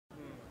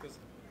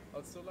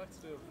I'd still like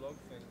to do a vlog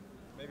thing.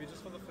 Maybe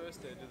just for the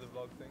first day, do the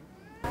vlog thing.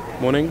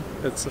 Morning.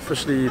 It's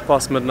officially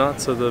past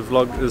midnight, so the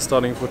vlog is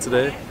starting for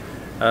today.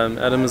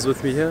 Adam is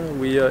with me here.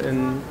 We are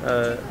in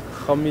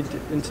Hamad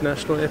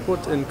International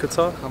Airport in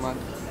Qatar.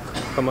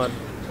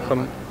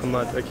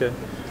 Hamad, okay.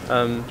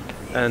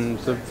 And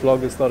the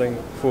vlog is starting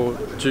for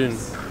June,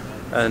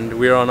 and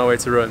we are on our way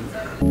to Rome.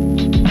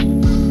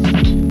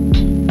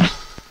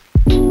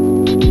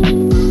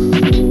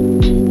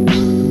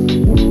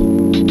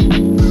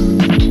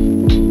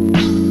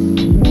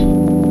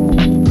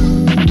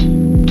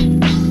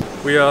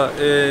 We are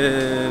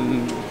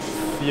in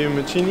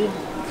Fiumicino,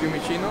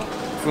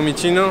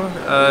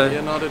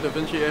 Leonardo da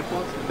Vinci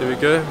Airport. There we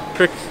go.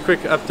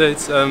 Quick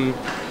updates.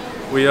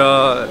 We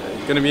are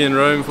going to be in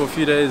Rome for a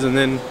few days and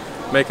then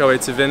make our way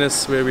to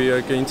Venice, where we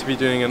are going to be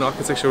doing an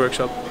architecture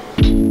workshop.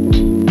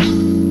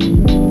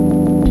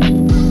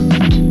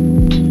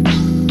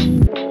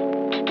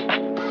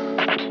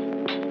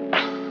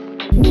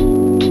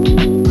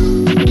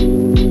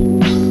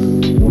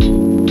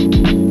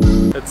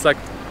 It's like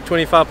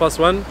 25 past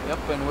 1.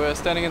 Yep, and we're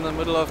standing in the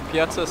middle of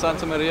Piazza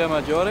Santa Maria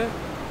Maggiore.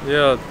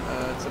 Yeah.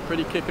 It's a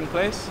pretty kicking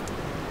place,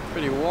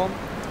 pretty warm,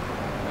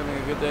 having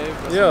a good day.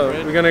 Yeah,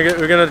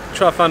 we're gonna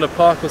try to find a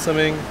park or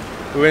something.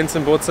 We went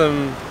and bought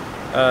some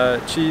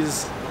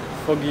cheese,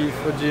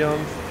 formaggio.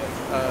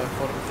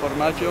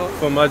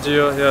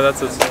 Formaggio, yeah,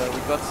 that's it. And,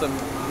 we got some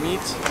meat,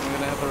 and we're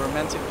gonna have a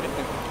romantic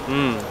picnic.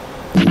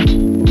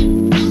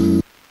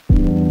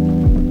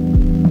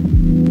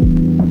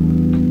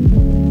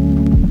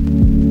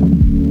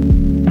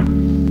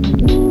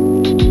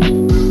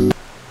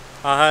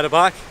 I had a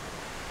bike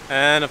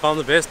and I found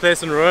the best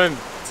place in Rome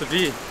to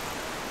be,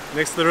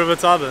 next to the River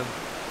Tiber.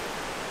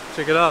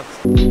 Check it out.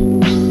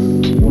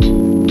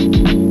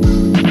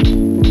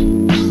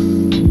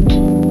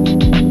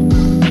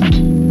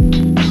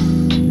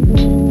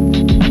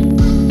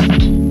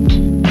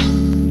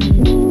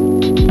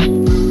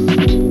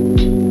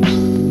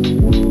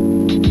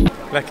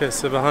 Okay,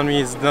 so behind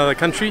me is another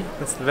country,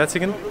 that's the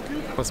Vatican.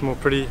 What's more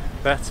pretty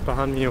bats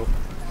behind me?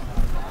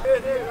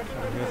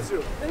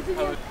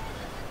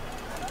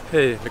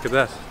 Hey, look at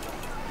that.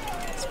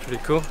 It's pretty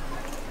cool.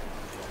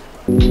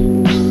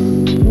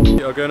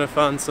 We are going to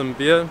find some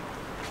beer.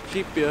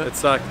 Cheap beer.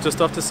 It's like just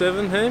after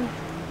 7, hey? Yeah.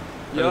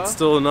 And it's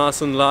still nice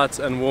and light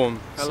and warm.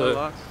 Hello,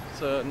 light.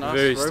 It's a nice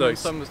very Roman stoked.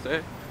 summer's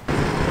day.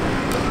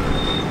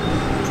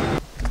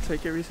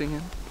 Take everything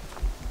in.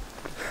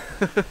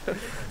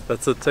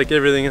 That's it, take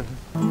everything in.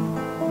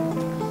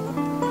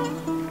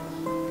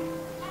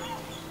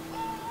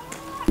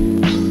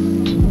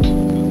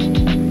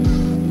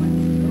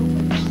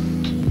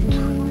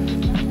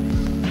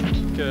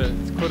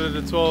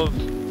 It's 11:45.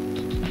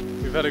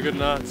 We've had a good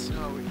night.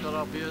 Yeah, we got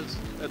our beers.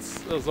 It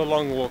was a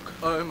long walk.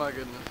 Oh my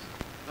goodness.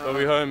 But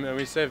we're home and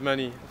we saved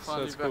money, so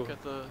Finally it's back cool.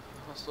 at the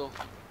hostel.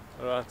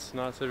 Alright,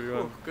 night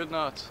everyone. Ooh, good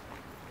night.